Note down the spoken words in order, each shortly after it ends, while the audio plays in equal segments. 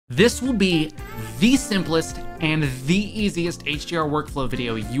This will be the simplest and the easiest HDR workflow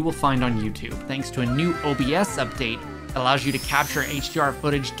video you will find on YouTube, thanks to a new OBS update that allows you to capture HDR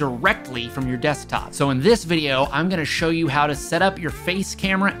footage directly from your desktop. So in this video, I'm gonna show you how to set up your face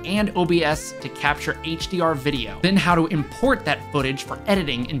camera and OBS to capture HDR video, then how to import that footage for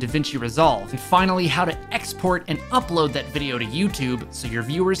editing in Davinci Resolve, and finally how to export and upload that video to YouTube so your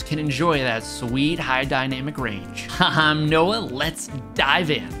viewers can enjoy that sweet high dynamic range. I'm Noah, let's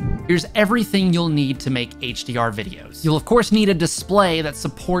dive in. Here's everything you'll need to make HDR videos. You'll of course need a display that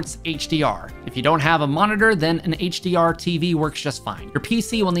supports HDR. If you don't have a monitor, then an HDR TV works just fine. Your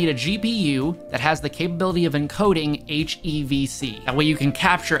PC will need a GPU that has the capability of encoding HEVC. That way you can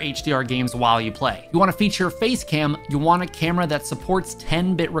capture HDR games while you play. You want to feature face cam, you want a camera that supports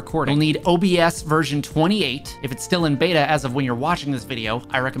 10-bit recording. You'll need OBS version 28. If it's still in beta as of when you're watching this video,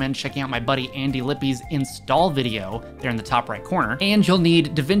 I recommend checking out my buddy Andy Lippy's install video there in the top right corner. And you'll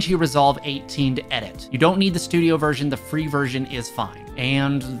need Davinci Resolve 18 to edit. You don't need the studio version, the free version is fine.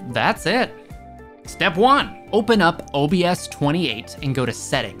 And that's it. Step 1, open up OBS 28 and go to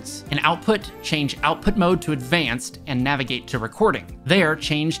Settings. In Output, change Output Mode to Advanced and navigate to Recording. There,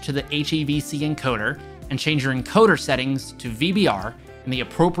 change to the HEVC encoder and change your encoder settings to VBR and the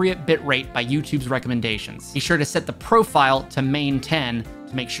appropriate bitrate by YouTube's recommendations. Be sure to set the profile to main 10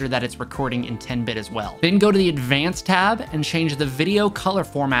 to make sure that it's recording in 10-bit as well. Then go to the Advanced tab and change the video color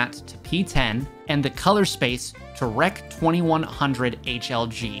format to P10 and the color space to Rec 2100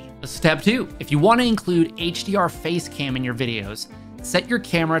 HLG. Step 2, if you want to include HDR face cam in your videos, set your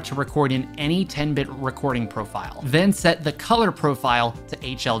camera to record in any 10-bit recording profile. Then set the color profile to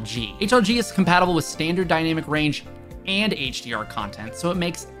HLG. HLG is compatible with standard dynamic range and HDR content, so it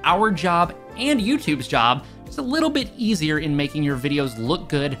makes our job and YouTube's job just a little bit easier in making your videos look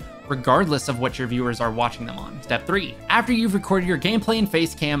good regardless of what your viewers are watching them on. Step 3, after you've recorded your gameplay and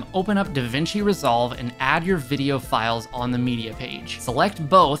face cam, open up Davinci Resolve and add your video files on the media page. Select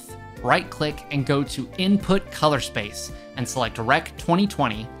both, right-click and go to Input Color Space and select Rec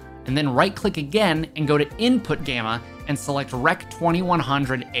 2020, and then right-click again and go to Input Gamma and select Rec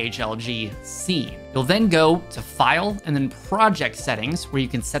 2100 HLG Scene. You'll then go to File and then Project Settings, where you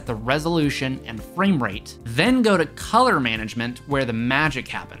can set the resolution and frame rate. Then go to Color Management, where the magic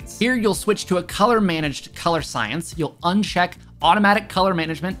happens. Here you'll switch to a color-managed color science. You'll uncheck Automatic Color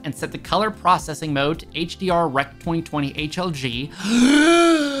Management and set the color processing mode to HDR Rec 2020 HLG.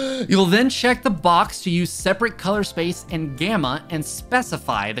 You'll then check the box to use separate color space and gamma and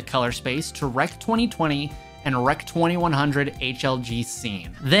specify the color space to Rec 2020 and Rec 2100 HLG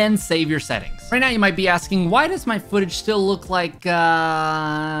Scene. Then save your settings. Right now you might be asking, why does my footage still look like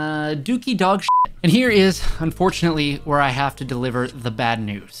dookie dog shit? And here is, unfortunately, where I have to deliver the bad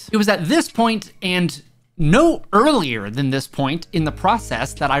news. It was at this point and no earlier than this point in the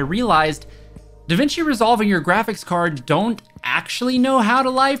process that I realized Davinci Resolve and your graphics card don't actually know how to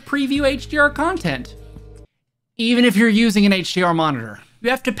live preview HDR content. Even if you're using an HDR monitor, you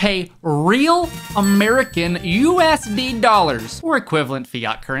have to pay real American USD dollars, or equivalent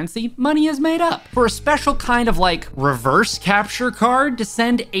fiat currency money is made up, for a special kind of like reverse capture card to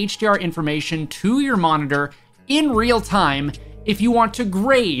send HDR information to your monitor in real time if you want to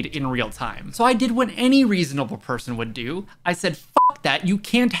grade in real time. So I did what any reasonable person would do. I said, fuck that, you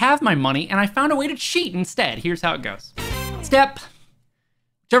can't have my money, and I found a way to cheat instead. Here's how it goes. Step,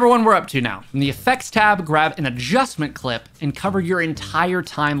 whichever one we're up to now. In the Effects tab, grab an adjustment clip and cover your entire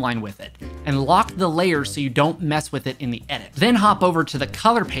timeline with it, and lock the layers so you don't mess with it in the edit. Then hop over to the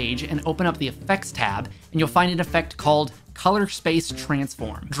Color page and open up the Effects tab, and you'll find an effect called Color Space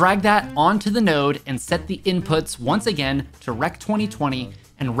Transform. Drag that onto the node and set the inputs once again to Rec 2020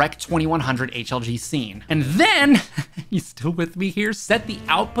 and Rec 2100 HLG Scene. And then, you still with me here? Set the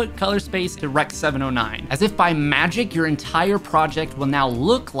output color space to Rec 709. As if by magic, your entire project will now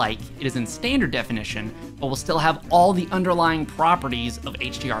look like it is in standard definition, but will still have all the underlying properties of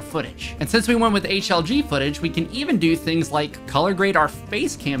HDR footage. And since we went with HLG footage, we can even do things like color grade our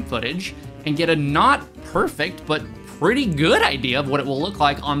face cam footage and get a not perfect, but pretty good idea of what it will look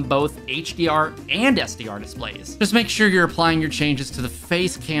like on both HDR and SDR displays. Just make sure you're applying your changes to the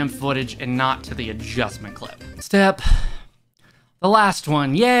face cam footage and not to the adjustment clip. Step, the last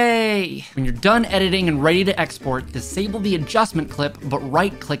one, yay! When you're done editing and ready to export, disable the adjustment clip, but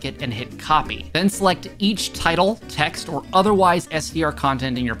right-click it and hit copy. Then select each title, text, or otherwise SDR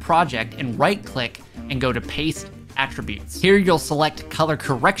content in your project and right-click and go to Paste Attributes. Here you'll select color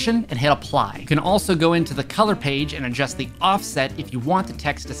correction and hit apply. You can also go into the color page and adjust the offset if you want the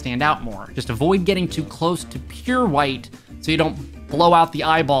text to stand out more. Just avoid getting too close to pure white so you don't blow out the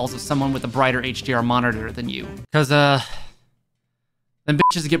eyeballs of someone with a brighter HDR monitor than you. Because then then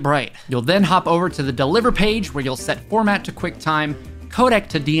bitches get bright. You'll then hop over to the deliver page where you'll set format to QuickTime, codec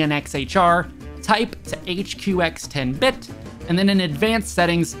to DNxHR, type to HQX 10-bit, and then in advanced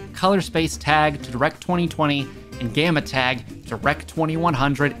settings, color space tag to Direct 2020 and gamma tag to Rec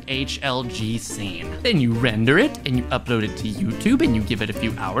 2100 HLG scene. Then you render it and you upload it to YouTube and you give it a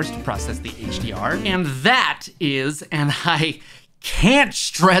few hours to process the HDR. And that is, and I can't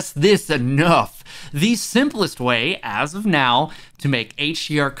stress this enough, the simplest way, as of now, to make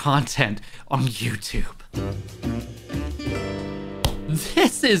HDR content on YouTube.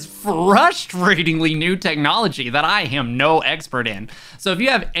 This is frustratingly new technology that I am no expert in. So if you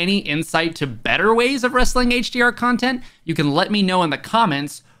have any insight to better ways of wrestling HDR content, you can let me know in the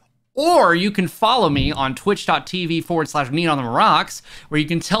comments, or you can follow me on twitch.tv/NeonOnTheRocks, where you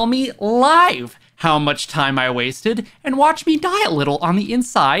can tell me live how much time I wasted and watch me die a little on the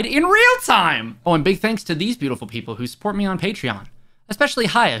inside in real time. Oh, and big thanks to these beautiful people who support me on Patreon, especially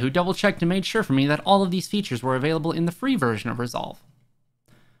Haya, who double-checked and made sure for me that all of these features were available in the free version of Resolve.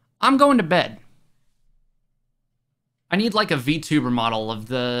 I'm going to bed. I need like a VTuber model of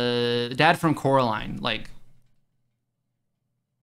the dad from Coraline, like